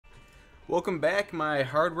Welcome back, my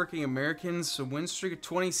hardworking Americans. A win streak of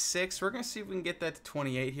 26. We're going to see if we can get that to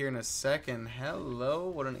 28 here in a second. Hello,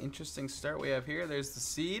 what an interesting start we have here. There's the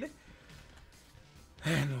seed.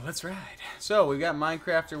 And let's ride. So, we've got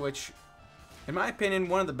Minecrafter, which, in my opinion,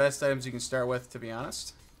 one of the best items you can start with, to be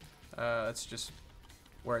honest. That's just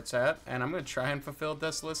where it's at. And I'm going to try and fulfill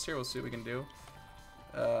this list here. We'll see what we can do.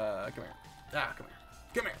 Come here. Come here.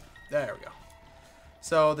 Come here. There we go.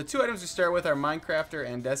 So the two items we start with are Minecrafter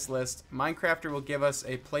and Death's List. Minecrafter will give us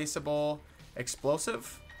a placeable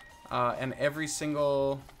explosive in every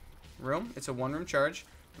single room. It's a one-room charge.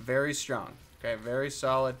 Very strong. Okay, very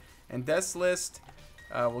solid. And Death's List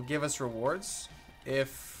will give us rewards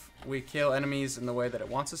if we kill enemies in the way that it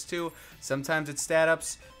wants us to. Sometimes it's stat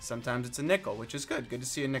ups. Sometimes it's a nickel, which is good. Good to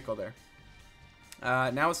see a nickel there.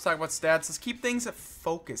 Now let's talk about stats. Let's keep things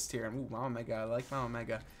focused here. Ooh, Mama Mega. I like Mama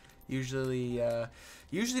Mega. Usually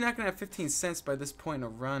not gonna have 15 cents by this point in a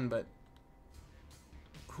run, but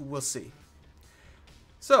we'll see.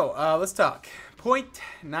 So let's talk.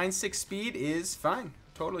 0.96 speed is fine.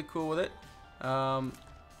 Totally cool with it.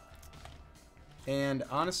 And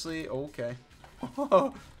honestly, okay.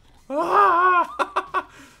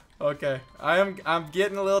 Okay, I'm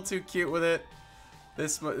getting a little too cute with it.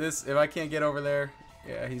 This if I can't get over there,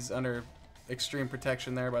 yeah, he's under extreme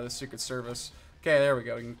protection there by the Secret Service. Okay, there we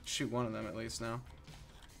go. We can shoot one of them at least now.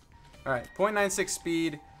 Alright, 0.96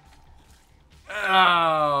 speed.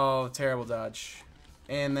 Oh, terrible dodge.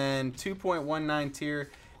 And then 2.19 tier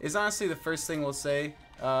is honestly the first thing we'll say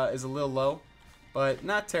is a little low, but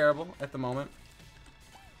not terrible at the moment.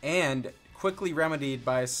 And quickly remedied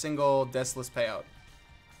by a single Death's List payout.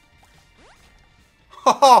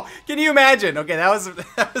 Oh, can you imagine? Okay,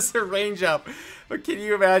 that was a range up. But can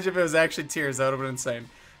you imagine if it was actually tiers? That would have been insane.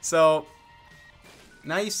 So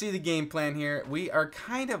now you see the game plan here. We are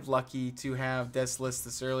kind of lucky to have Death's List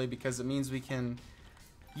this early because it means we can,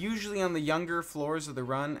 usually on the younger floors of the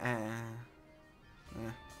run,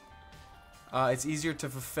 it's easier to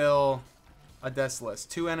fulfill a Death's List.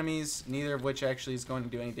 Two enemies, neither of which actually is going to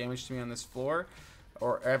do any damage to me on this floor,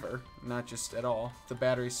 or ever, not just at all. The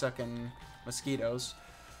battery sucking mosquitoes.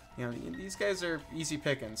 You know, these guys are easy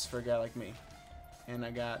pickings for a guy like me. And I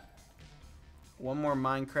got one more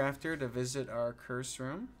Minecrafter to visit our curse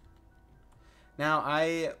room. Now,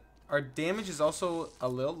 our damage is also a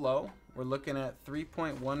little low. We're looking at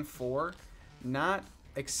 3.14. Not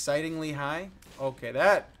excitingly high. Okay,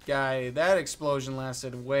 that explosion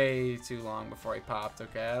lasted way too long before he popped.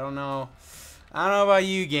 Okay, I don't know about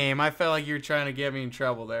you, game. I felt like you were trying to get me in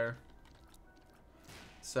trouble there.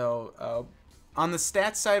 So, on the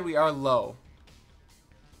stats side, we are low,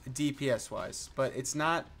 DPS wise, but it's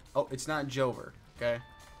not. Oh, it's not Jover, okay?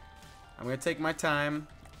 I'm going to take my time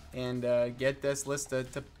and get this list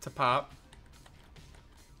to pop.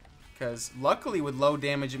 Because luckily with low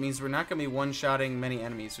damage, it means we're not going to be one-shotting many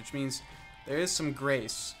enemies, which means there is some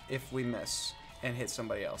grace if we miss and hit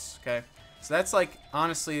somebody else, okay? So that's like,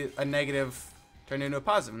 honestly, a negative turned into a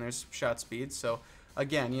positive, and there's shot speed. So,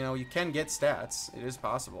 again, you know, you can get stats. It is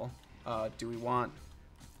possible. Do we want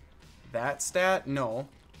that stat? No,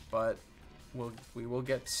 but we will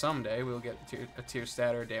get someday. We'll get a tier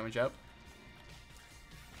stat or a damage up,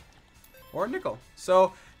 or a nickel.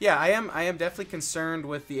 So yeah, I am definitely concerned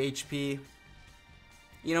with the HP.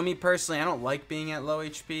 You know, me personally, I don't like being at low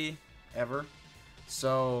HP ever,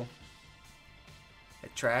 so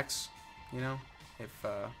it tracks. You know, if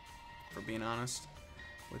we're being honest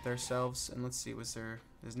with ourselves. And let's see,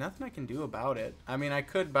 there's nothing I can do about it. I mean, I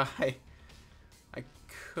could buy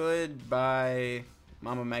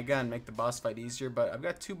Mama Mega and make the boss fight easier, but I've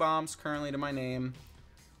got 2 bombs currently to my name.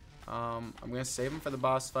 I'm gonna save them for the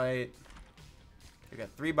boss fight. I got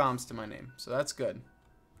 3 bombs to my name, so that's good.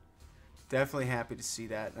 Definitely happy to see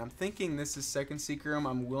that. And I'm thinking this is second secret room.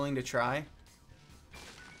 I'm willing to try.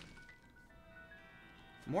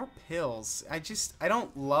 More pills. I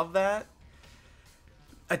don't love that.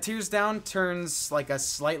 A tears down turns like a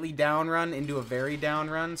slightly down run into a very down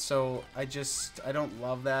run, so I don't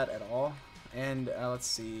love that at all. And let's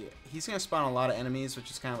see, he's going to spawn a lot of enemies,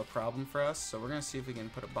 which is kind of a problem for us, so we're going to see if we can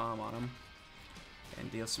put a bomb on him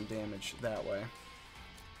and deal some damage that way.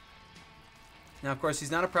 Now, of course,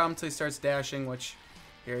 he's not a problem until he starts dashing, which,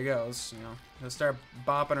 here he goes, you know, he'll start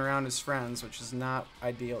bopping around his friends, which is not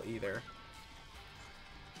ideal either.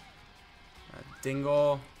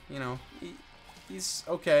 Dingle, you know, he's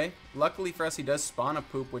okay. Luckily for us, he does spawn a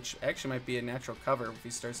poop, which actually might be a natural cover if he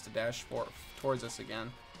starts to dash towards us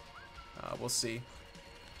again. We'll see.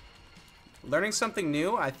 Learning something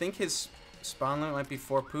new. I think his spawn limit might be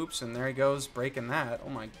 4 poops, and there he goes, breaking that. Oh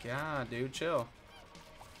my god, dude, chill.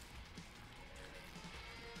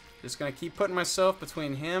 Just gonna keep putting myself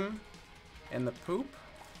between him and the poop.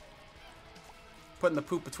 Putting the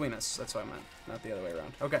poop between us. That's what I meant, not the other way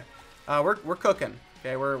around. Okay, we're cooking.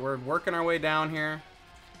 Okay, we're working our way down here.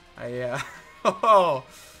 Oh.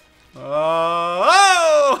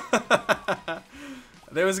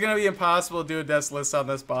 It was gonna be impossible to do a death list on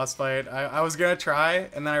this boss fight. I was gonna try,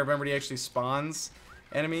 and then I remembered he actually spawns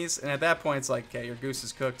enemies, and at that point it's like, okay, your goose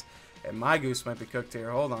is cooked, and my goose might be cooked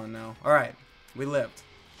here. Hold on now. All right, we lived.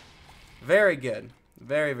 Very good,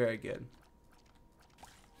 very, very good.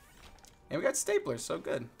 And we got staplers, so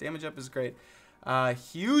good. Damage up is great.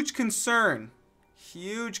 Huge concern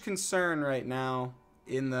right now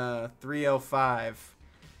in the 305,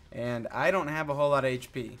 and I don't have a whole lot of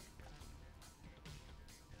HP.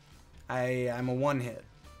 I'm a one hit.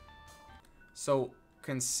 So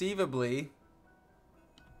conceivably,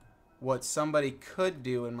 what somebody could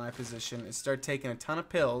do in my position is start taking a ton of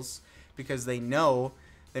pills because they know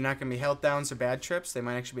they're not going to be health downs or bad trips. They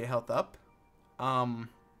might actually be a health up. I'm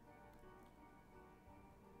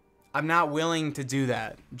not willing to do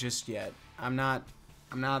that just yet. I'm not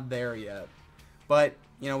there yet. But,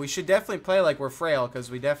 you know, we should definitely play like we're frail,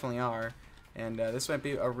 because we definitely are. And this might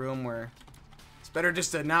be a room where it's better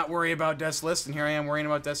just to not worry about death's list, and here I am worrying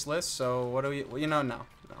about death's list. So what do we, well, you know, no.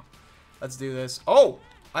 Let's do this. Oh,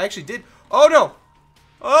 I actually did. Oh no.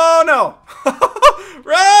 Oh no.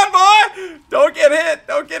 Run, boy. Don't get hit.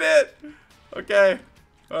 Don't get hit. Okay.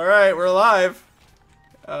 All right, we're alive.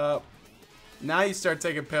 Now you start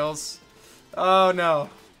taking pills. Oh no.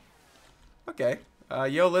 Okay.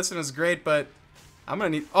 Yo, listen is great, but I'm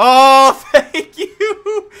gonna need. Oh, thank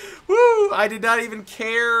you. Woo! I did not even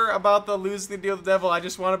care about the losing the deal with the devil. I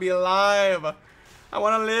just want to be alive. I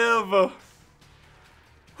want to live.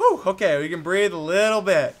 Whew. Okay, we can breathe a little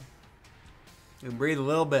bit. We can breathe a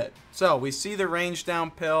little bit. So we see the range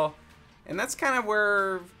down pill, and that's kind of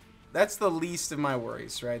where. That's the least of my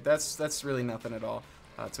worries, right? That's really nothing at all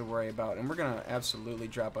to worry about. And we're gonna absolutely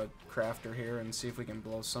drop a crafter here and see if we can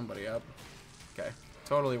blow somebody up. Okay,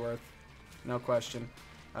 totally worth, no question.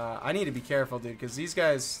 I need to be careful, dude, because these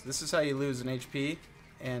guys, this is how you lose an HP,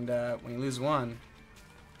 and when you lose one,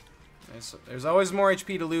 there's always more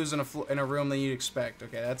HP to lose in a room than you'd expect.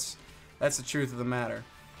 Okay, that's the truth of the matter.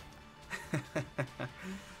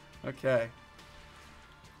 Okay.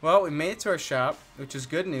 Well, we made it to our shop, which is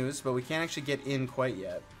good news, but we can't actually get in quite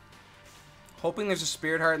yet. Hoping there's a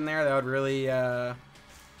spirit heart in there, that would really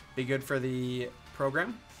be good for the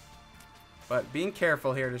program. But being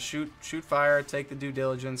careful here to shoot fire, take the due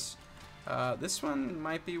diligence. This one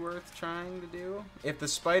might be worth trying to do. If the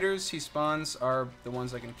spiders he spawns are the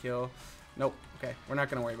ones I can kill. Nope. Okay, we're not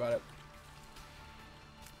going to worry about it.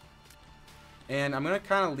 And I'm going to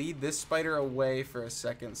kind of lead this spider away for a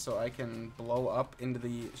second so I can blow up into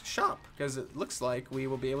the shop, because it looks like we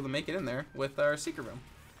will be able to make it in there with our secret room.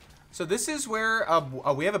 So this is where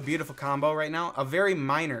we have a beautiful combo right now. A very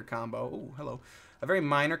minor combo. Oh, hello. A very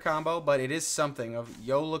minor combo, but it is something of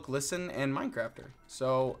Yo, Look, Listen, and Minecrafter.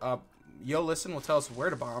 So Yo, Listen will tell us where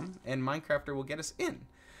to bomb, and Minecrafter will get us in.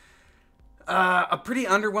 A pretty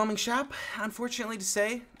underwhelming shop, unfortunately to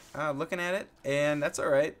say, looking at it, and that's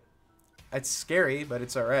alright. It's scary, but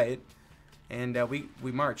it's alright. And we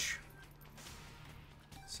march.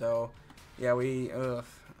 So, yeah, we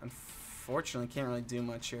unfortunately can't really do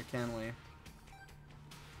much here, can we?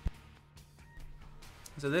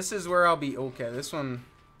 So this is where I'll be. Okay, this one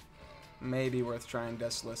may be worth trying to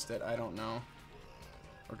list it. I don't know.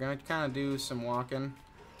 We're going to kind of do some walking.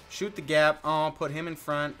 Shoot the gap. Oh, put him in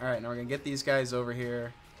front. Alright, now we're going to get these guys over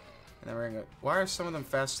here. And then we're going to go. Why are some of them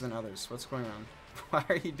faster than others? What's going on? Why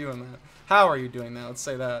are you doing that? How are you doing that? Let's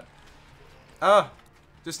say that. Oh,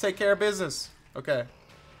 just take care of business. Okay.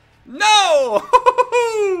 No!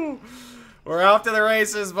 We're off to the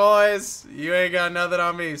races, boys. You ain't got nothing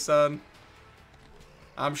on me, son.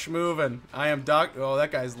 I'm schmoving. I am Doc. Oh,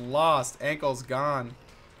 that guy's lost. Ankle's gone.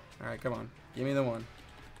 Alright, come on. Give me the one.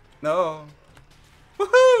 No.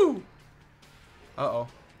 Woohoo! Uh-oh.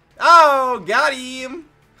 Oh, got him!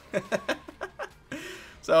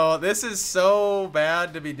 So, this is so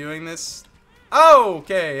bad to be doing this. Oh,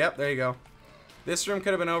 okay. Yep, there you go. This room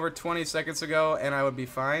could have been over 20 seconds ago, and I would be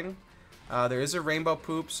fine. There is a rainbow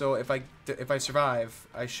poop, so if I survive,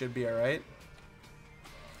 I should be alright.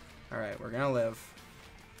 Alright, we're gonna live.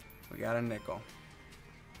 We got a nickel.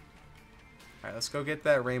 Alright, let's go get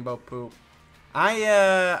that rainbow poop.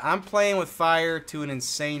 I'm playing with fire to an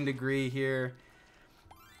insane degree here.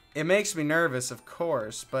 It makes me nervous, of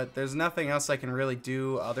course, but there's nothing else I can really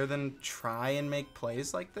do other than try and make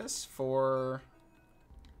plays like this for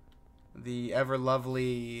the ever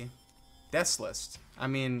lovely death list. I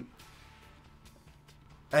mean,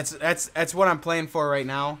 That's what I'm playing for right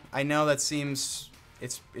now. I know that seems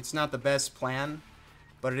it's not the best plan,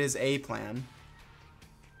 but it is a plan.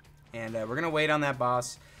 And we're gonna wait on that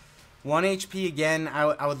boss. 1 HP again.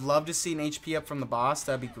 I would love to see an HP up from the boss.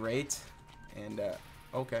 That'd be great. And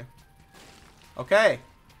okay, okay,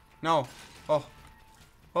 no, oh,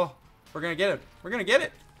 we're gonna get it. We're gonna get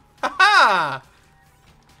it. Ha ha.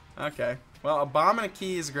 Okay. Well, a bomb and a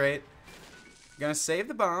key is great. Gonna save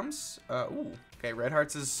the bombs. Ooh. Okay, red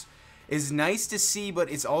hearts is nice to see, but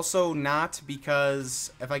it's also not,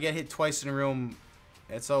 because if I get hit twice in a room,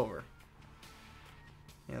 it's over.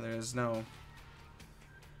 Yeah, there's no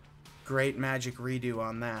great magic redo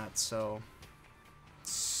on that, so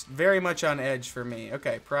it's very much on edge for me.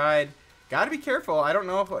 Okay, pride. Gotta be careful. I don't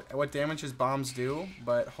know what damage his bombs do,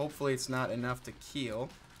 but hopefully it's not enough to kill.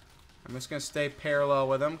 I'm just gonna stay parallel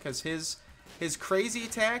with him, because his crazy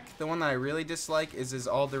attack, the one that I really dislike, is his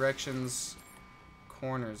all directions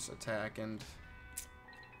corners attack. And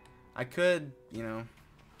I could, you know,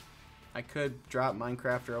 I could drop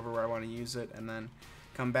Minecrafter over where I want to use it and then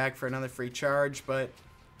come back for another free charge, but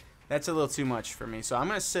that's a little too much for me. So I'm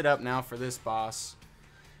gonna sit up now for this boss.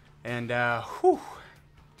 And whew,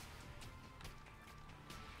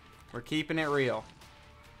 we're keeping it real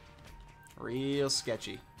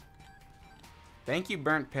sketchy. Thank you,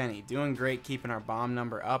 Burnt Penny. Doing great, keeping our bomb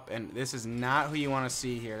number up. And this is not who you want to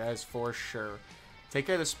see here. That is for sure. Take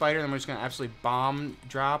care of the spider, then we're just going to absolutely bomb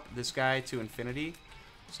drop this guy to infinity.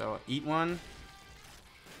 So, eat one.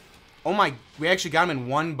 Oh my, we actually got him in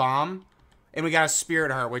one bomb. And we got a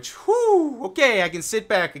spirit heart, which, whoo, okay, I can sit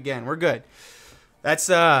back again. We're good. That's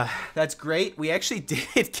great. We actually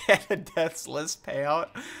did get a Death's List payout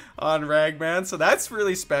on Ragman, so that's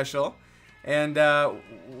really special. And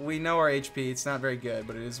we know our HP. It's not very good,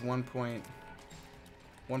 but it is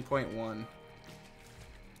 1.1.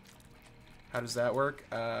 How does that work?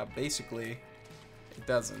 Basically, it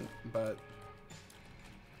doesn't, but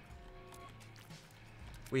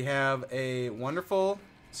we have a wonderful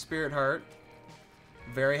spirit heart.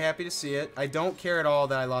 Very happy to see it. I don't care at all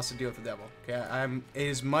that I lost a deal with the devil. Okay, it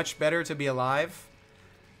is much better to be alive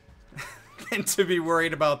than to be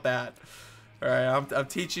worried about that. All right, I'm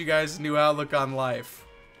teaching you guys a new outlook on life.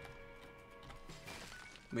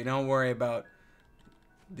 We don't worry about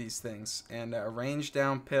these things. And a range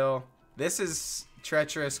down pill. This is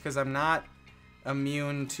treacherous because I'm not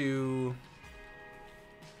immune to...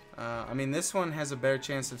 I mean, this one has a better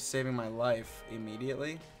chance of saving my life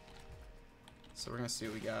immediately. So we're going to see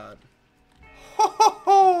what we got. Ho, ho,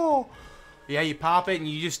 ho! Yeah, you pop it and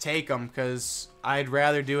you just take them, because I'd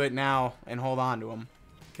rather do it now and hold on to them.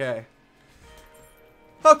 Okay.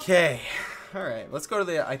 Okay. Alright, let's go to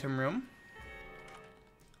the item room.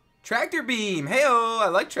 Tractor Beam! Hey-oh! I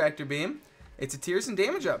like Tractor Beam. It's a tears and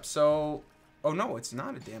damage up, so... Oh, no, it's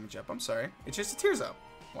not a damage up. I'm sorry. It's just a tears up.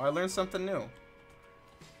 Well, I learned something new.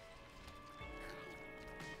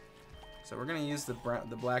 So we're going to use the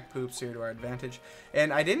black poops here to our advantage.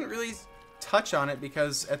 And I didn't really touch on it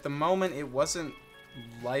because at the moment it wasn't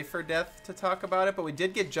life or death to talk about it, but we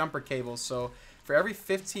did get jumper cables. So for every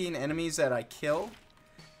 15 enemies that I kill,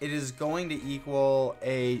 it is going to equal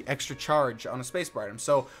a extra charge on a spacebar item.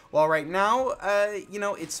 So while right now, you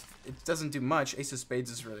know, it doesn't do much. Ace of Spades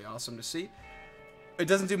is really awesome to see. It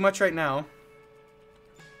doesn't do much right now.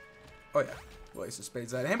 Oh yeah. Well, Ace of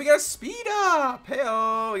Spades that. And we got a speed up!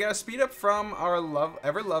 Hey-oh! We got a speed up from our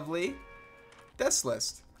ever lovely Death's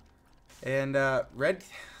List. And red...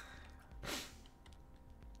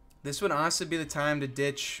 This would honestly be the time to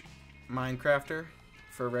ditch Minecrafter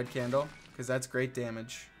for a red candle, because that's great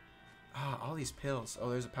damage. Ah, all these pills. Oh,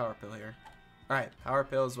 there's a power pill here. Alright, power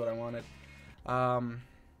pill is what I wanted. And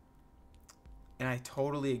I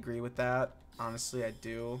totally agree with that. Honestly, I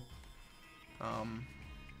do.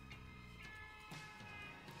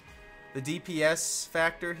 The DPS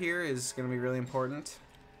factor here is going to be really important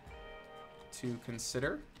to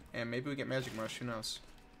consider. And maybe we get Magic Mush, who knows.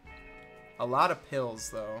 A lot of pills,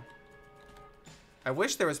 though. I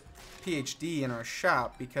wish there was PhD in our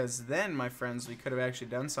shop, because then, my friends, we could have actually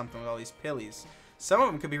done something with all these pillies. Some of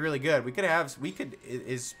them could be really good. It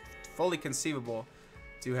is fully conceivable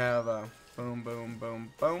to have boom, boom,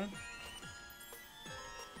 boom, boom.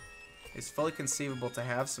 It's fully conceivable to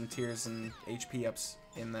have some tears and HP ups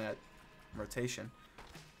in that rotation,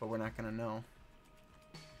 but we're not gonna know.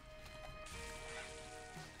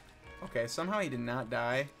 Okay, somehow he did not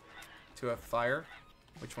die to a fire.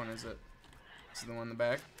 Which one is it? This is the one in the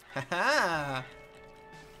back. Haha!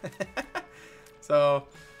 So,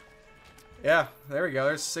 yeah, there we go.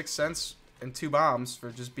 There's 6 cents and 2 bombs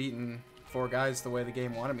for just beating 4 guys the way the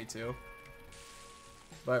game wanted me to.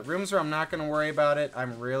 But rooms where I'm not going to worry about it,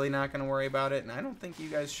 I'm really not going to worry about it, and I don't think you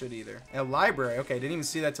guys should either. A library. Okay, didn't even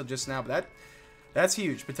see that till just now, but that's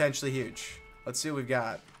huge, potentially huge. Let's see what we've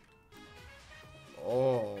got.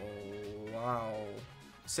 Oh, wow.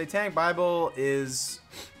 Satanic Bible is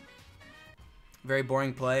very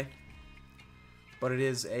boring play, but it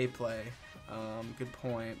is a play. Good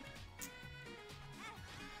point.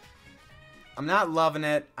 I'm not loving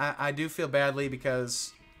it. I do feel badly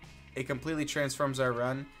because it completely transforms our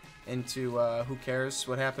run into who cares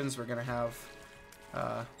what happens. We're gonna have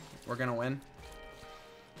we're gonna win.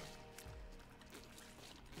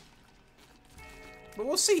 But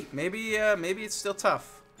we'll see. Maybe it's still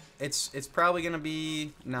tough. It's probably gonna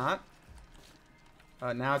be not.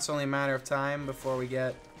 Now it's only a matter of time before we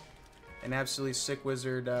get an absolutely sick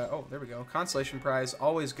wizard. Oh, there we go. Consolation prize.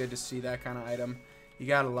 Always good to see that kind of item. You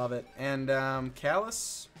gotta love it. And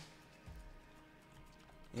Callus,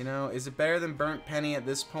 you know, is it better than Burnt Penny at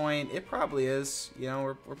this point? It probably is. You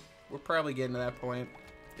know, we're probably getting to that point.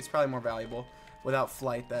 It's probably more valuable without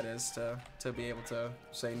flight. That is to be able to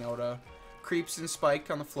say no to creeps and spike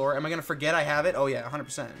on the floor. Am I gonna forget I have it? Oh yeah,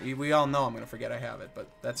 100%. We all know I'm gonna forget I have it, but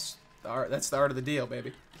that's the art of the deal,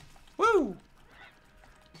 baby. Woo!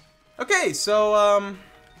 Okay, so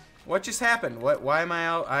what just happened? Why am I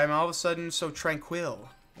out? I'm all of a sudden so tranquil.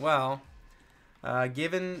 Well,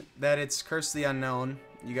 given that it's Curse of the Unknown,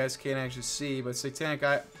 you guys can't actually see, but Satanic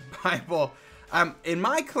Bible, in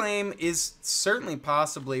my claim, is certainly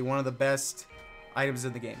possibly one of the best items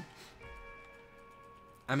in the game.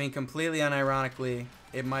 I mean, completely unironically,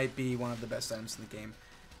 it might be one of the best items in the game.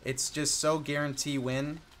 It's just so guarantee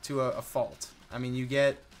win to a fault. I mean, you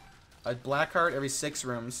get a black heart every 6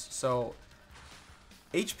 rooms, so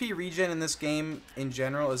HP regen in this game in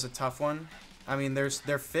general is a tough one. I mean, their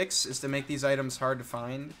fix is to make these items hard to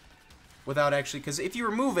find without actually, because if you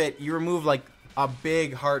remove it, you remove like a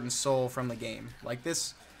big heart and soul from the game. Like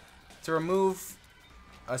this, to remove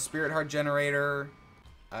a spirit heart generator,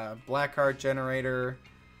 a black heart generator,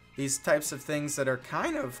 these types of things that are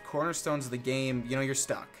kind of cornerstones of the game, you know, you're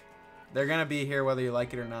stuck. They're gonna be here whether you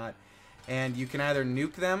like it or not, and you can either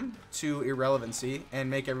nuke them to irrelevancy and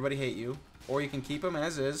make everybody hate you, or you can keep them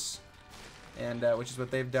as is, and which is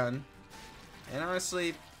what they've done. And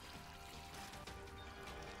honestly,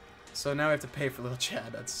 so now we have to pay for Little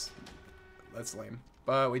Chad. That's lame.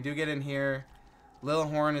 But we do get in here. Lil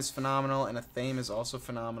Horn is phenomenal, and a Thame is also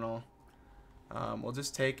phenomenal. We'll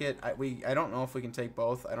just take it. I don't know if we can take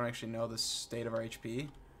both. I don't actually know the state of our HP.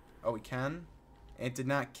 Oh, we can. It did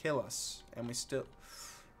not kill us, and we still.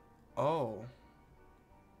 Oh.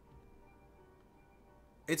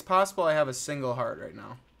 It's possible I have a single heart right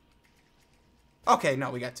now. Okay,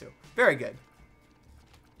 no, we got 2. Very good.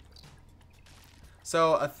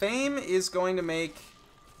 So a Thame is going to make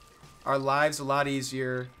our lives a lot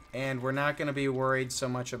easier, and we're not going to be worried so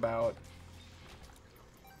much about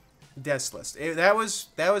Death's List. That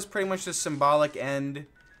was pretty much the symbolic end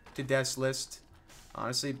to Death's List.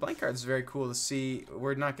 Honestly, blank card is very cool to see.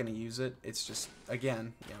 We're not going to use it. It's just,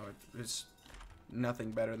 again, you know, there's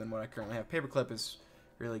nothing better than what I currently have. Paperclip is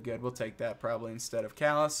really good. We'll take that probably instead of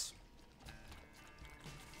Callus.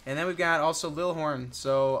 And then we've got also Lil Horn.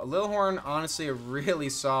 So Lil Horn, honestly, a really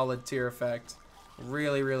solid tier effect.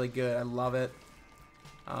 Really, really good. I love it.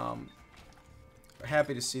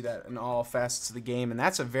 Happy to see that in all facets of the game. And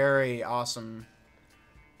that's a very awesome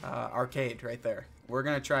arcade right there. We're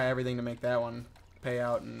going to try everything to make that one pay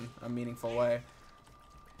out in a meaningful way.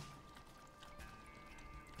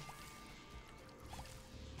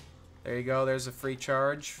 There you go. There's a free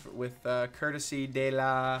charge with courtesy de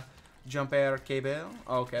la Jumper Cable.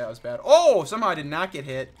 Oh, okay, that was bad. Oh, somehow I did not get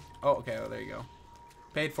hit. Oh, okay. Oh, there you go.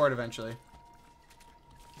 Paid for it eventually.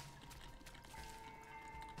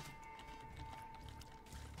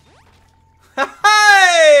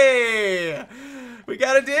 Hey! We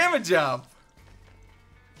got a damage up.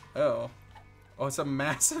 Oh. Oh, it's a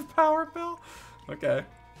massive power bill? Okay.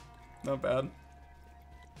 Not bad.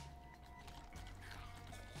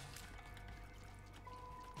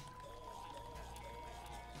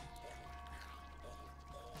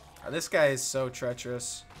 Oh, this guy is so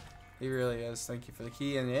treacherous. He really is. Thank you for the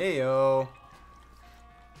key. And ayo.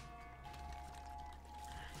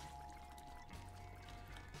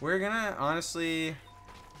 We're gonna honestly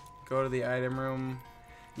go to the item room.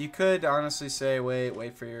 You could honestly say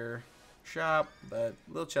wait for your shop, but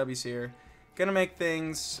Lil Chubby's here. Gonna make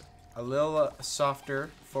things a little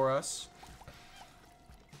softer for us.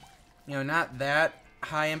 You know, not that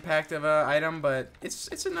high impact of a item, but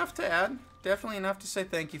it's enough to add. Definitely enough to say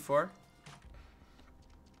thank you for.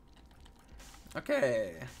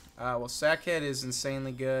 Okay. Well, Sackhead is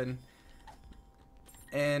insanely good.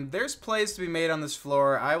 And there's plays to be made on this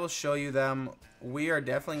floor. I will show you them. We are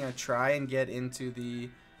definitely going to try and get into the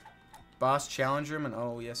boss challenge room. And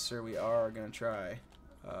oh, yes, sir, we are going to try.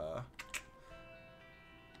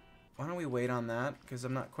 Why don't we wait on that? Because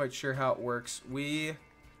I'm not quite sure how it works. We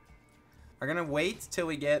are going to wait till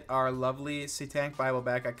we get our lovely C-Tank Bible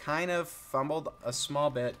back. I kind of fumbled a small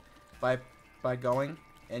bit by going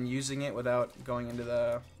and using it without going into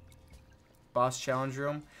the boss challenge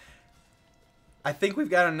room. I think we've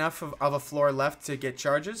got enough of a floor left to get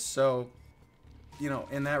charges, so, you know,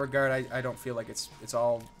 in that regard, I don't feel like it's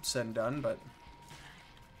all said and done, but,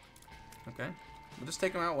 okay. We'll just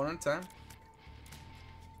take them out one at a time.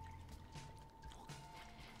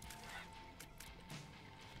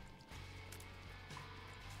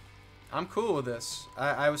 I'm cool with this.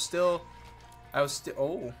 I was still,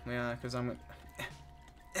 oh, yeah, because I'm,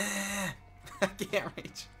 I can't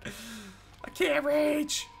reach. I can't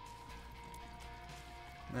reach!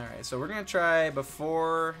 Alright, so we're going to try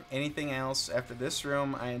before anything else. After this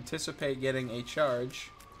room, I anticipate getting a charge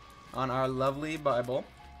on our lovely Bible.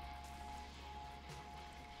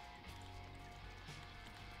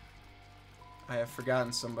 I have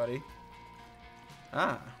forgotten somebody.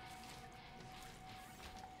 Ah.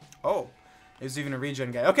 Oh, there's even a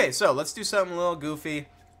regen guy. Okay, so let's do something a little goofy.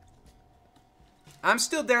 I'm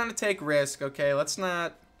still down to take risk, okay? Let's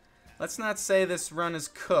not say this run is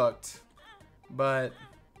cooked, but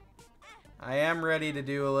I am ready to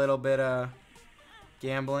do a little bit of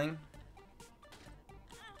gambling.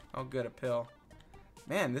 Oh, good, a pill.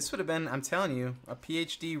 Man, this would have been, I'm telling you, a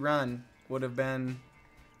PhD run would have been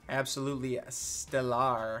absolutely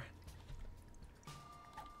stellar.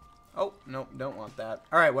 Oh, nope, don't want that.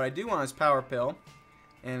 Alright, what I do want is power pill,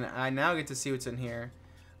 and I now get to see what's in here.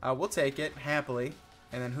 We'll take it, happily.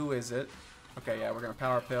 And then who is it? Okay, yeah, we're going to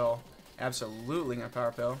power pill. Absolutely going to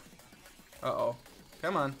power pill. Uh-oh.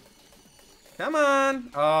 Come on. Come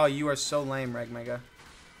on! Oh, you are so lame, Reg Mega.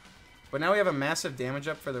 But now we have a massive damage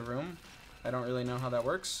up for the room. I don't really know how that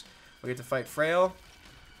works. We get to fight Frail.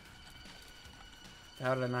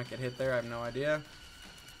 How did I not get hit there? I have no idea.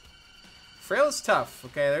 Frail is tough,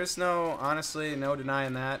 okay? There's no, honestly, no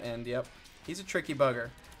denying that. And, yep, he's a tricky bugger.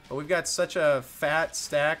 But we've got such a fat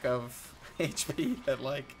stack of HP that,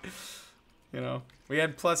 like, you know, we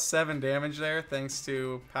had +7 damage there thanks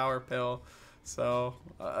to power pill. So,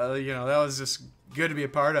 you know, that was just good to be a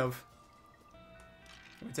part of.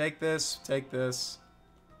 We take this, take this.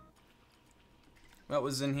 What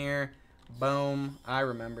was in here? Boom. I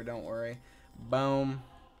remember, don't worry. Boom.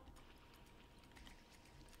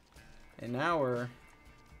 And now we're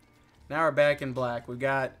back in black. We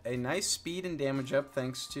got a nice speed and damage up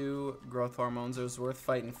thanks to growth hormones. It was worth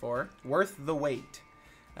fighting for. Worth the wait,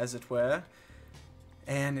 as it were.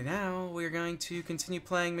 And now we're going to continue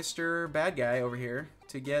playing Mr. Bad Guy over here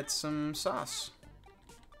to get some sauce.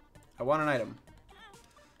 I want an item.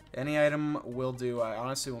 Any item will do. I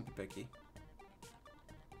honestly won't be picky.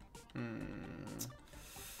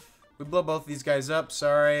 We blow both these guys up.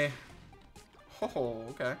 Sorry. Oh,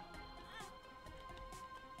 okay.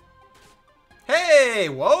 Hey!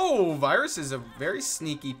 Whoa! Virus is a very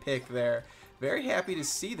sneaky pick there. Very happy to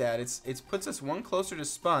see that. It puts us one closer to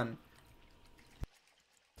Spun.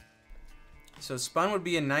 So Spun would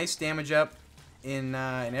be a nice damage up in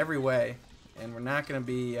every way, and we're not gonna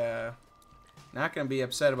be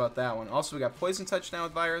upset about that one. Also, we got Poison Touch now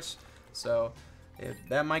with Virus, so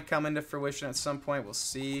that might come into fruition at some point. We'll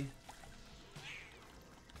see.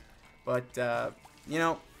 But you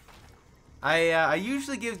know, I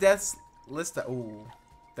usually give Death's List. Ooh,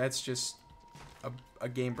 that's just a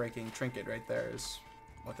game-breaking trinket right there. Is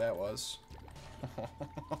what that was.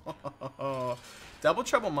 Double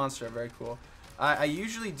Trouble Monster, very cool. I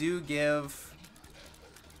usually do give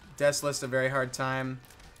Death's List a very hard time,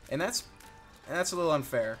 and that's a little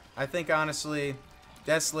unfair. I think honestly,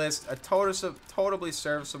 Death's List, a totally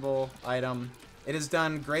serviceable item. It has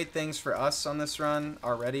done great things for us on this run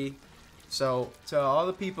already. So to all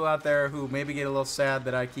the people out there who maybe get a little sad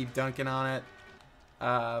that I keep dunking on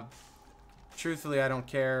it, truthfully I don't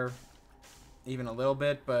care even a little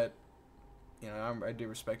bit, but you know, I do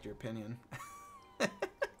respect your opinion.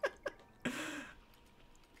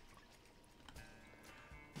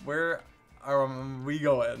 Where are we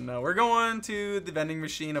going? We're going to the vending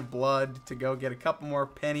machine of blood to go get a couple more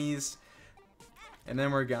pennies, and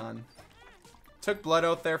then we're gone. Took Blood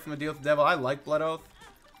Oath there from the deal with the devil. I like Blood Oath.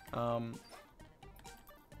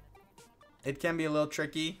 It can be a little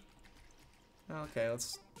tricky. Okay,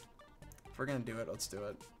 if we're gonna do it, let's do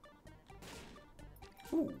it.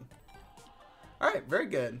 Ooh. Alright, very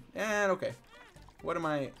good. And okay. What am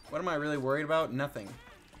I really worried about? Nothing.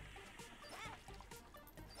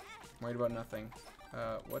 Worried about nothing.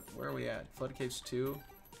 Where are we at? Flood Caves 2.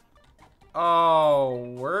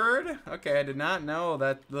 Oh, word? Okay, I did not know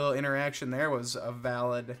that little interaction there was a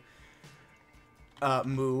valid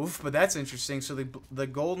move, but that's interesting. So the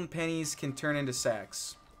golden pennies can turn into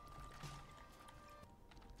sacks.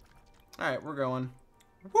 Alright, we're going.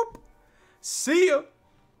 Whoop! See ya!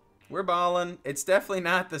 We're balling. It's definitely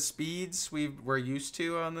not the speeds we're used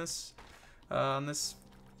to on this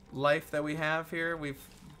life that we have here.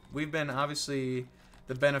 We've been obviously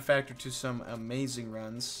the benefactor to some amazing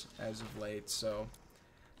runs as of late, so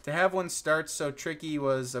to have one start so tricky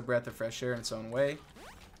was a breath of fresh air in its own way.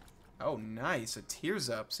 Oh, nice. A tears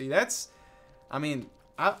up. See, that's... I mean,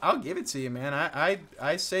 I'll give it to you, man.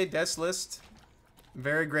 I say Death's List,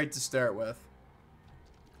 very great to start with.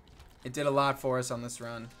 It did a lot for us on this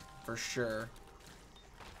run, for sure.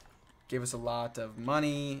 Gave us a lot of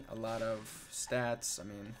money, a lot of stats. I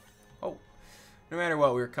mean, oh, no matter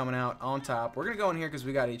what, we were coming out on top. We're going to go in here because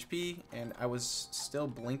we got HP, and I was still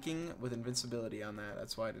blinking with invincibility on that.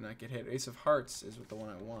 That's why I did not get hit. Ace of Hearts is the one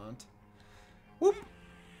I want. Whoop!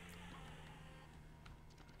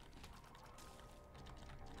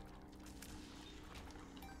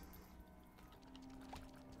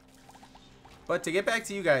 But to get back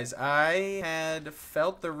to you guys, I had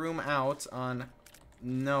felt the room out on...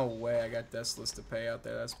 No way I got Death's List to pay out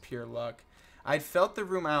there. That's pure luck. I'd felt the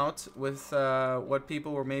room out with what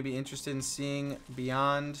people were maybe interested in seeing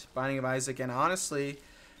beyond Binding of Isaac. And honestly,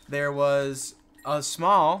 there was a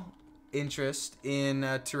small interest in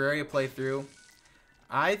Terraria playthrough.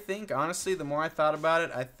 I think, honestly, the more I thought about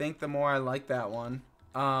it, I think the more I like that one.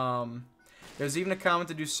 There's even a comment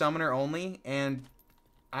to do Summoner only, and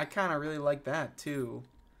I kind of really like that, too.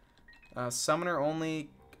 Summoner only...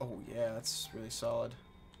 Oh, yeah, that's really solid.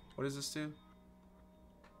 What does this do?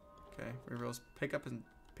 Okay, rerolls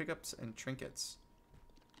pickups and trinkets.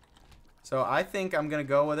 So I think I'm going to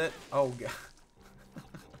go with it. Oh, God.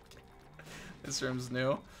 This room's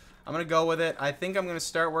new. I'm going to go with it. I think I'm going to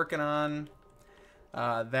start working on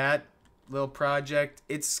that little project.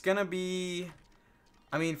 It's going to be...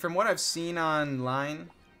 I mean, from what I've seen online...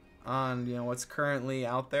 on, you know, what's currently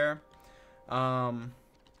out there.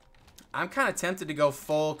 I'm kind of tempted to go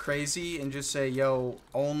full crazy and just say, yo,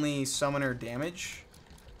 only summoner damage.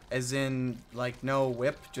 As in, like, no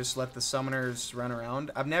whip, just let the summoners run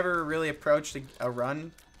around. I've never really approached a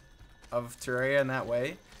run of Terraria in that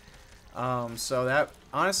way. So that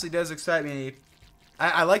honestly does excite me.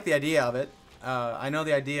 I like the idea of it. I know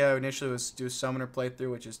the idea initially was to do a summoner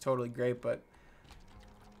playthrough, which is totally great, but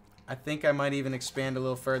I think I might even expand a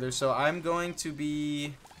little further. So I'm going to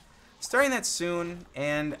be starting that soon,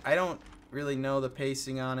 and I don't really know the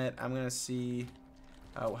pacing on it. I'm going to see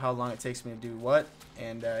how long it takes me to do what,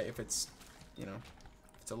 and if it's, you know,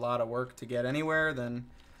 if it's a lot of work to get anywhere, then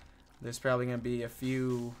there's probably going to be a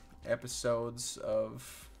few episodes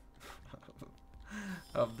of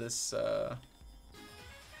this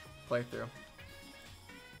playthrough.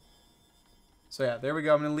 So yeah, there we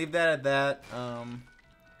go. I'm going to leave that at that. Oh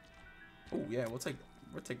yeah, we'll take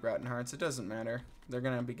Rotten Hearts. It doesn't matter. They're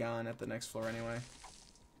gonna be gone at the next floor anyway.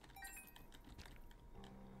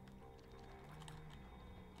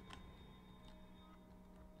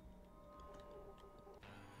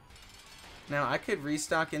 Now I could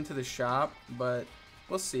restock into the shop, but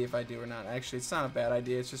we'll see if I do or not. Actually, it's not a bad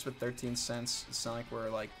idea. It's just with 13 cents. It's not like we're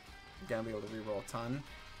like gonna be able to reroll a ton.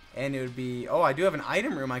 And it would be... Oh, I do have an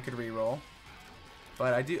item room I could reroll.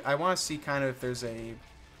 But I want to see kind of if there's a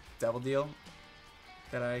Devil Deal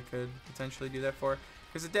that I could potentially do that for,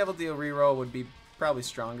 because the Devil Deal reroll would be probably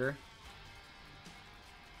stronger.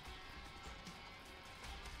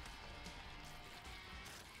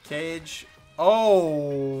 Cage. Oh,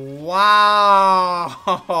 wow.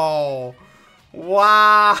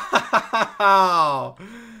 Wow.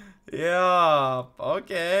 Yeah.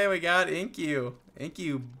 Okay, we got Inkyu.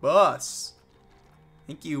 Inkyu bust.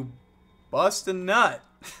 Inkyu bust a nut.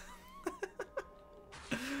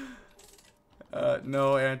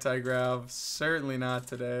 No anti-grav, certainly not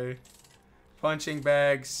today. Punching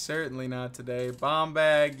bag, certainly not today. Bomb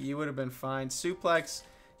bag, you would have been fine. Suplex,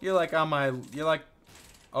 you're like on my, you're like,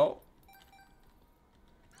 oh.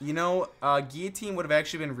 You know, guillotine would have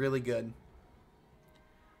actually been really good.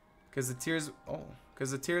 Because the tears,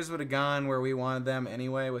 because the tears would have gone where we wanted them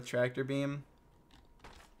anyway with tractor beam.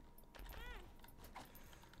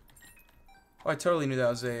 Oh, I totally knew that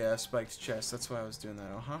was a spiked chest. That's why I was doing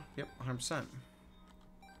that. Uh-huh. Yep, 100%.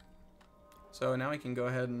 So now we can go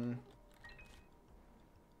ahead and...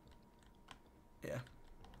 Yeah.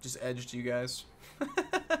 Just edged you guys.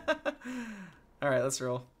 Alright, let's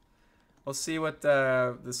roll. We'll see what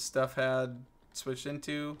this stuff had switched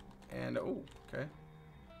into. And, oh, okay.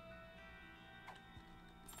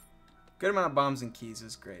 Good amount of bombs and keys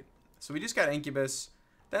is great. So we just got Incubus.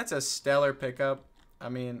 That's a stellar pickup. I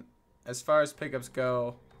mean, as far as pickups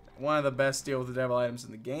go, one of the best deal with the devil items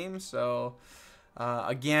in the game. So,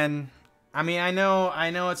 again, I mean, I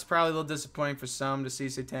know it's probably a little disappointing for some to see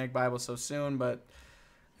Satanic Bible so soon, but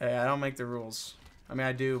hey, I don't make the rules. I mean,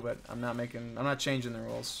 I do, but I'm not changing the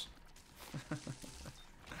rules.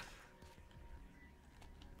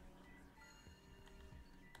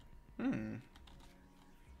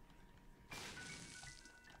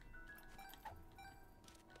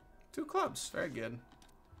 Two clubs, very good.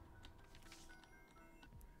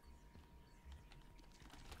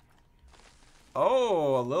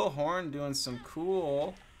 Oh, a little horn doing some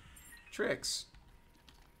cool tricks.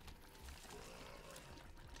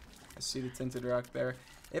 I see the tinted rock there.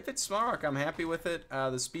 If it's small rock, I'm happy with it.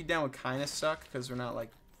 The speed down would kind of suck because we're not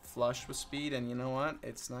like flush with speed, and you know what?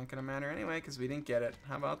 It's not gonna matter anyway because we didn't get it.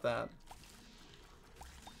 How about that?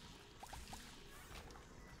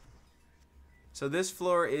 So this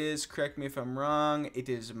floor is, correct me if I'm wrong, it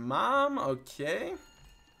is Mom, okay.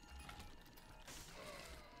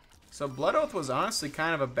 So Blood Oath was honestly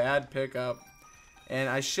kind of a bad pickup. And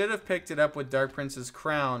I should have picked it up with Dark Prince's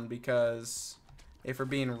Crown because, if we're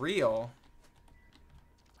being real,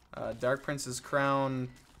 Dark Prince's Crown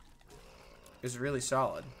is really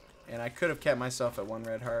solid. And I could have kept myself at one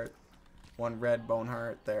red bone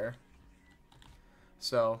heart there.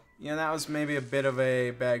 So, you know, that was maybe a bit of a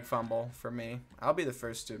bag fumble for me. I'll be the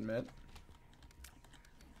first to admit.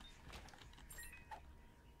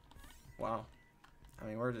 Wow. I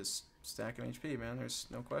mean, we're just stacking HP, man. There's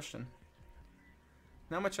no question.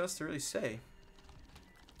 Not much else to really say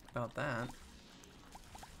about that.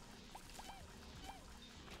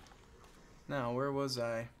 Now, where was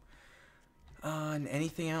I? And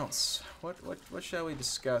anything else? What shall we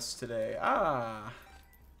discuss today?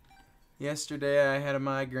 Yesterday I had a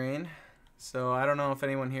migraine, so I don't know if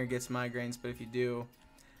anyone here gets migraines, but if you do,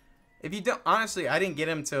 honestly, I didn't get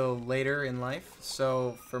them till later in life.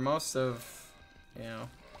 So for most of, you know,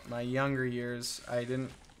 my younger years, I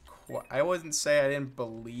wouldn't say I didn't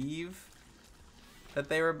believe that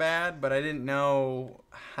they were bad, but I didn't know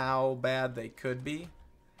how bad they could be.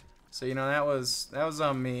 So, you know, that was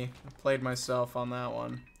on me. I played myself on that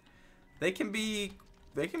one. They can be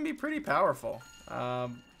pretty powerful.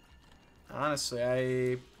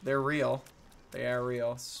 Honestly, they're real. They are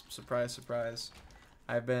real. Surprise, surprise.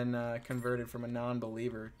 I've been converted from a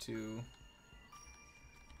non-believer to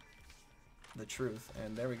the truth.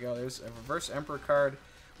 And there we go. There's a reverse Emperor card,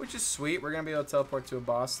 which is sweet. We're going to be able to teleport to a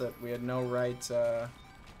boss that we had no right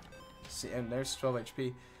see, and there's 12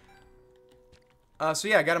 HP. So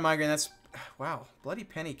yeah, I got a migraine. That's, wow, Bloody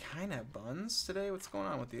Penny kind of buns today. What's going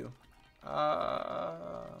on with you?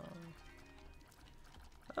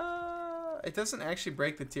 It doesn't actually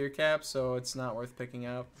break the tier cap, so it's not worth picking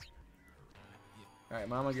up. Alright,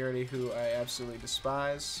 Mama Gertie, who I absolutely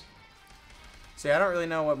despise. See, I don't really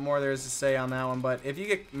know what more there is to say on that one, but if you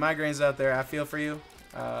get migraines out there, I feel for you.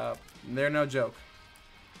 They're no joke.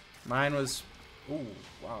 Mine was, ooh,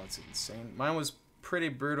 wow, it's insane. Mine was pretty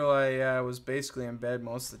brutal. I was basically in bed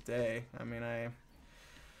most of the day. I mean,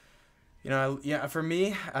 yeah, for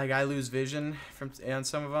me, like, I lose vision on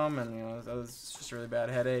some of them, and, you know, it's just a really bad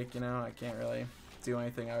headache, you know. I can't really do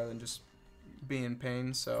anything other than just be in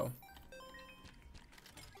pain, so.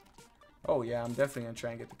 Oh, yeah, I'm definitely going to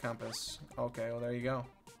try and get the compass. Okay, well, there you go.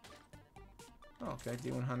 Okay,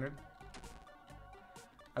 D100.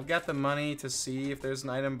 I've got the money to see if there's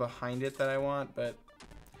an item behind it that I want, but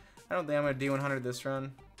I don't think I'm going to D100 this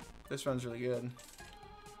run. This run's really good.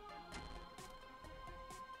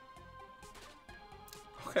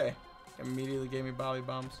 Okay, immediately gave me Bobby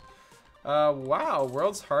Bombs. Wow,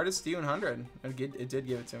 world's hardest D100. It did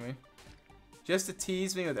give it to me. Just to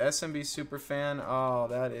tease me with SMB Superfan. Oh,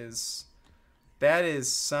 that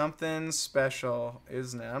is something special,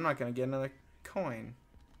 isn't it? I'm not gonna get another coin.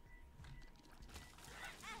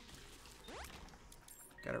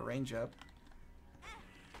 Got a range up.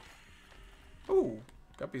 Ooh,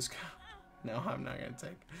 Guppy's. No, I'm not gonna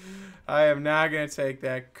take. I am not gonna take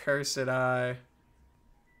that cursed eye.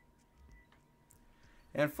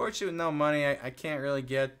 And unfortunately, with no money, I can't really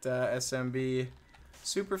get SMB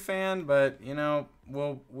Superfan, but you know,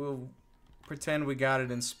 we'll pretend we got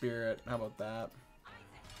it in spirit. How about that?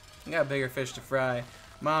 We got bigger fish to fry.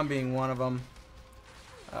 Mom being one of them.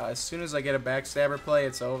 As soon as I get a backstabber play,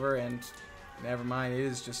 it's over, and never mind, it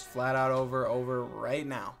is just flat out over right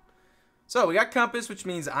now. So we got compass, which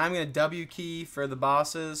means I'm gonna W key for the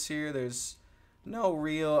bosses here. There's no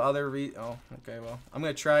real other oh, okay, well, I'm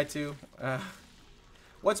gonna try to.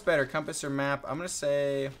 What's better, compass or map? I'm gonna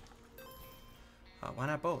say, why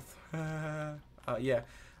not both? Yeah,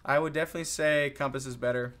 I would definitely say compass is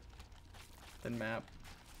better than map.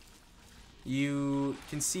 You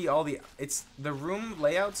can see all the the room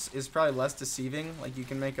layouts is probably less deceiving. Like you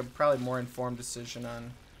can make a probably more informed decision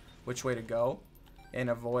on which way to go and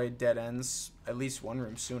avoid dead ends at least one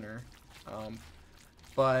room sooner.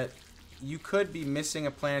 But you could be missing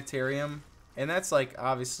a planetarium, and that's like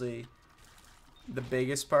obviously the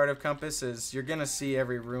biggest part of compass is you're gonna see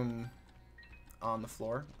every room on the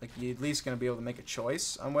floor. Like you're at least gonna be able to make a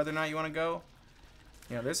choice on whether or not you want to go.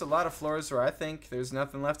 You know, there's a lot of floors where I think there's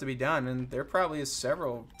nothing left to be done, and there probably is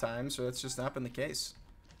several times where that's just not been the case.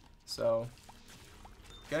 So,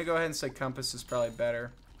 gonna go ahead and say compass is probably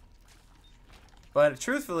better. But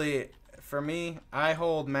truthfully, for me, I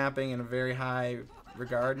hold mapping in a very high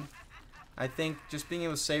regard. I think just being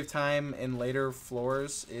able to save time in later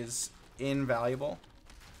floors is invaluable.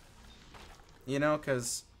 You know,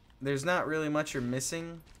 because there's not really much you're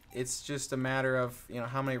missing. It's just a matter of, you know,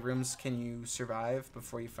 how many rooms can you survive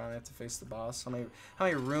before you finally have to face the boss? How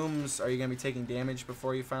many rooms are you going to be taking damage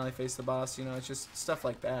before you finally face the boss? You know, it's just stuff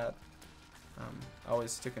like that.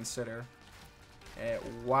 Always to consider.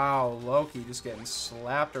 Wow, Loki just getting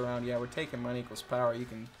slapped around. Yeah, we're taking money equals power. You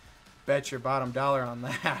can bet your bottom dollar on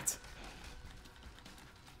that.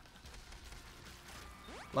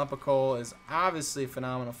 Lump of coal is obviously a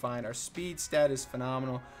phenomenal find. Our speed stat is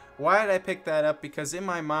phenomenal. Why did I pick that up? Because in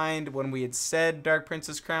my mind, when we had said Dark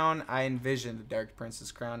Princess Crown, I envisioned the Dark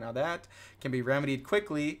Princess Crown. Now that can be remedied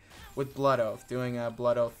quickly with Blood Oath, doing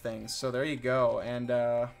Blood Oath things. So there you go. And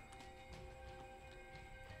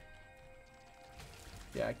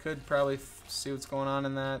yeah, I could probably see what's going on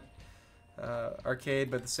in that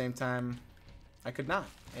arcade, but at the same time, I could not.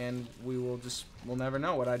 And we'll never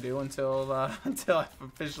know what I do until until I've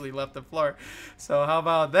officially left the floor. So how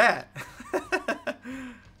about that?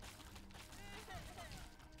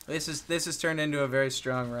 This has turned into a very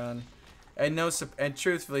strong run, and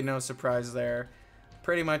truthfully no surprise there.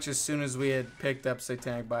 Pretty much as soon as we had picked up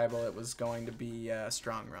Satanic Bible, it was going to be a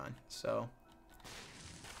strong run. So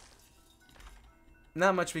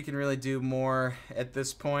not much we can really do more at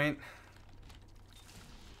this point.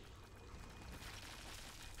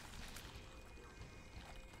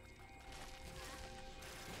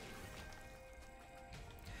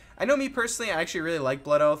 I know me personally, I actually really like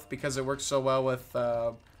Blood Oath because it works so well with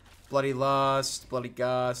Bloody Lust, Bloody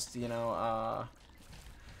Gust, you know,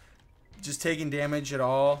 just taking damage at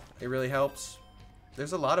all. It really helps.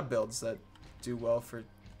 There's a lot of builds that do well for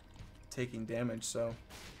taking damage, so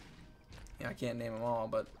yeah, I can't name them all,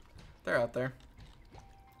 but they're out there.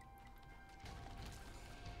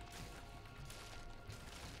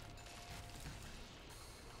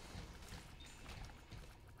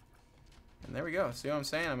 And there we go. See what I'm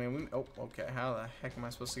saying? I mean, oh, okay. How the heck am I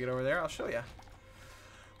supposed to get over there? I'll show you.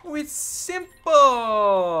 It's simple.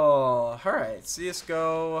 All right,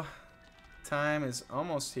 CS:GO time is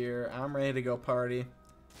almost here. I'm ready to go party.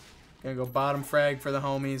 Gonna go bottom frag for the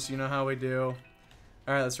homies. You know how we do.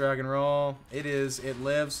 All right, let's rock and roll. It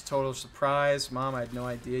lives. Total surprise. Mom, I had no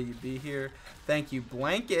idea you'd be here. Thank you,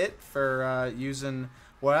 Blanket, for using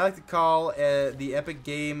what I like to call the epic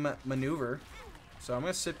game maneuver. So I'm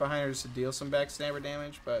gonna sit behind her just to deal some backstabber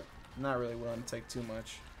damage, but I'm not really willing to take too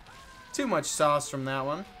much sauce from that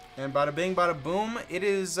one. And bada bing, bada boom, it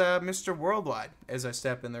is Mr. Worldwide as I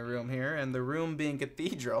step in the room here, and the room being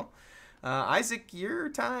Cathedral. Isaac, your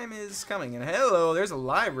time is coming. And hello, there's a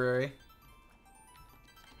library.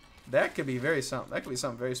 That could be something. That could be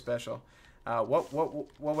something very special. What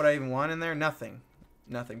would I even want in there? Nothing.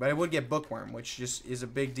 But I would get Bookworm, which just is a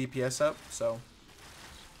big DPS up. So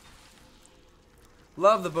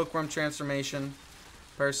love the Bookworm transformation.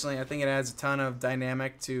 Personally, I think it adds a ton of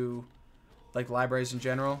dynamic to like libraries in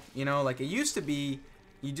general. You know, like it used to be,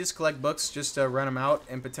 you just collect books just to run them out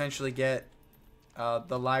and potentially get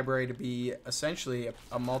the library to be essentially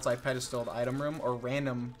a multi-pedestaled item room or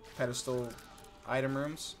random pedestal item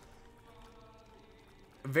rooms.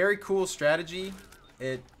 Very cool strategy.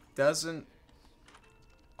 It doesn't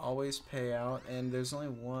always pay out, and there's only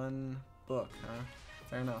one book, huh?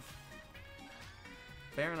 Fair enough.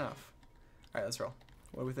 Fair enough. Alright, let's roll.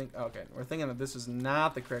 What do we think? Oh, okay, we're thinking that this is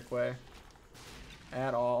not the correct way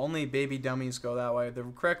at all. Only baby dummies go that way. The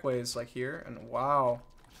correct way is like here, and wow.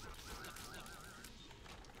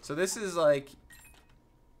 So this is like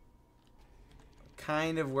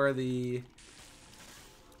kind of where the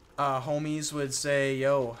homies would say,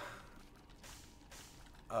 yo,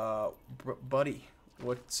 buddy,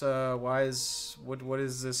 what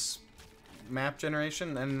is this map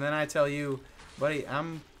generation? And then I tell you, buddy,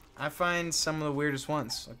 I'm I find some of the weirdest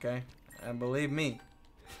ones, okay? And believe me,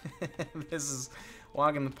 this is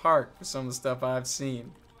walk in the park for some of the stuff I've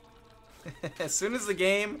seen. As soon as the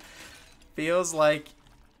game feels like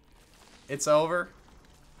it's over,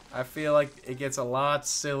 I feel like it gets a lot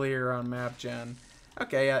sillier on map gen.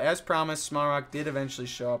 Okay, as promised, Small Rock did eventually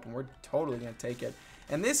show up, and we're totally going to take it.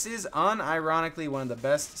 And this is unironically one of the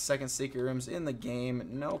best second secret rooms in the game,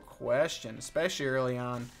 no question, especially early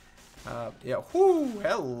on. Yeah, whoo,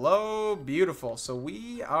 hello, beautiful. So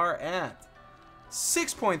we are at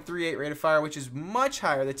 6.38 rate of fire, which is much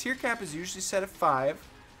higher. The tier cap is usually set at 5,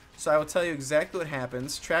 so I will tell you exactly what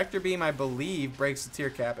happens. Tractor beam, I believe, breaks the tier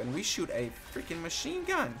cap, and we shoot a freaking machine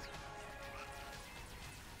gun.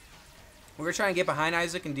 We're gonna try and get behind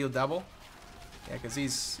Isaac and deal double. Yeah, because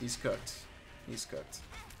he's cooked. He's cooked.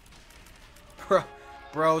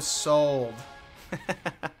 Bro sold.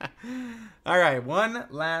 Alright, one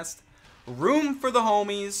last room for the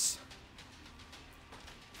homies.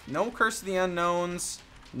 No Curse of the Unknowns.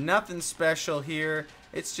 Nothing special here.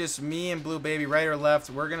 It's just me and Blue Baby, right or left.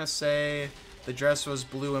 We're gonna say the dress was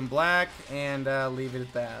blue and black and leave it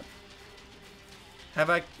at that. Have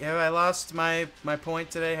I lost my point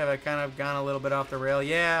today? Have I kind of gone a little bit off the rail?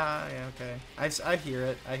 Yeah, okay. I hear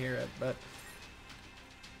it. I hear it, but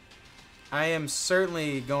I am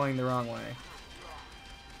certainly going the wrong way.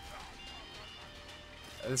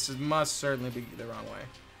 This must certainly be the wrong way.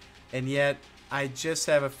 And yet, I just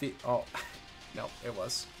have a oh, no, it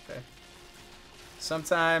was. Okay.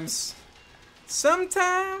 Sometimes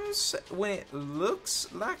when it looks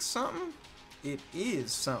like something, it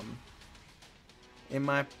is something. In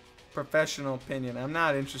my professional opinion, I'm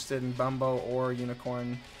not interested in Bumbo or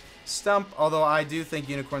Unicorn Stump, although I do think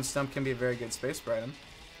Unicorn Stump can be a very good space spray item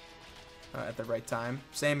at the right time.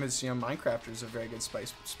 Same as, you know, Minecrafter is a very good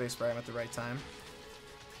space spray item at the right time.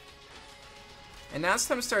 And now it's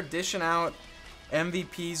time to start dishing out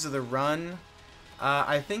MVPs of the run.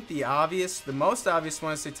 I think the most obvious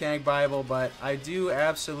one is Satanic Bible, but I do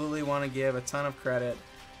absolutely want to give a ton of credit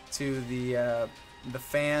to the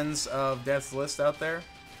fans of Death's List out there,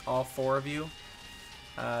 all 4 of you.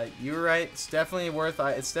 You were right. It's definitely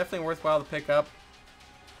worthwhile to pick up.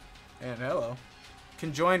 And hello,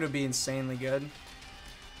 Conjoined would be insanely good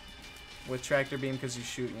with Tractor Beam because you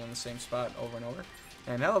shoot in the same spot over and over.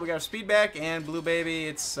 And hello, we got a speed back and Blue Baby.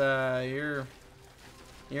 It's you're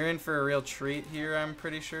in for a real treat here. I'm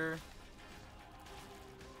pretty sure.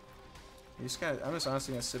 I'm just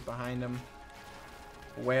honestly gonna sit behind him,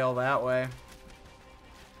 wail that way.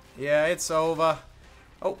 Yeah, it's over.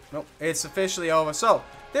 Oh, no, it's officially over. So,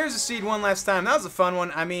 there's a seed one last time. That was a fun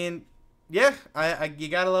one. I mean, yeah, you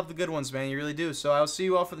gotta love the good ones, man. You really do. So, I'll see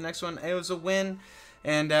you all for the next one. It was a win,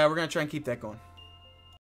 and we're gonna try and keep that going.